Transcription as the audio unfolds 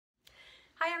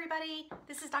Hi everybody,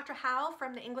 this is Dr. Howe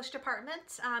from the English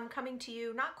department. I'm coming to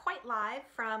you not quite live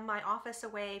from my office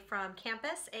away from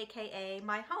campus, aka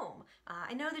my home.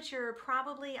 I know that you're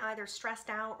probably either stressed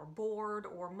out or bored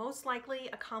or most likely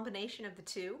a combination of the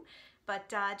two,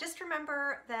 but just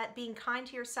remember that being kind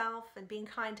to yourself and being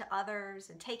kind to others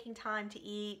and taking time to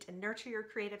eat and nurture your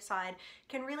creative side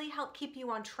can really help keep you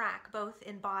on track both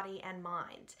in body and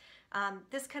mind.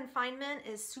 This confinement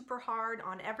is super hard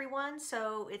on everyone,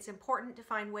 so it's important to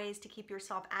find ways to keep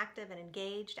yourself active and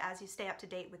engaged as you stay up to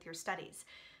date with your studies.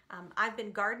 I've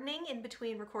been gardening in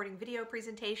between recording video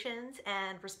presentations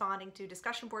and responding to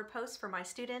discussion board posts for my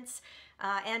students,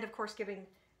 and of course giving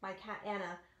my cat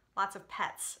Anna lots of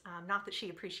pets, not that she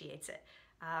appreciates it.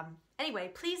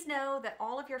 Anyway, please know that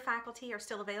all of your faculty are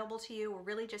still available to you. We're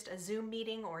really just a Zoom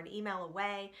meeting or an email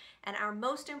away, and our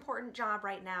most important job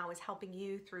right now is helping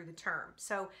you through the term.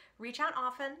 So reach out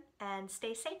often and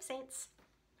stay safe, Saints.